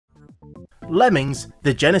Lemmings,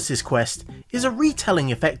 the Genesis quest, is a retelling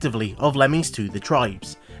effectively of Lemmings 2 The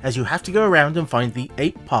Tribes, as you have to go around and find the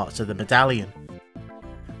 8 parts of the medallion.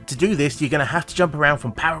 To do this, you're going to have to jump around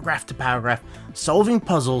from paragraph to paragraph, solving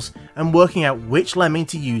puzzles and working out which lemming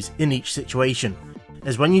to use in each situation,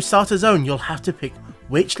 as when you start a zone you'll have to pick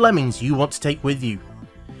which lemmings you want to take with you.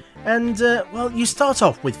 And well, you start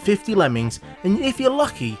off with 50 lemmings, and if you're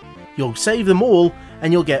lucky, you'll save them all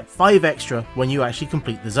and you'll get 5 extra when you actually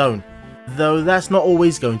complete the zone. Though that's not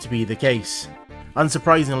always going to be the case.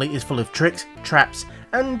 Unsurprisingly, it's full of tricks, traps,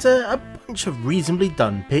 and a bunch of reasonably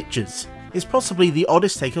done pictures. It's possibly the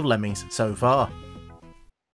oddest take of Lemmings so far.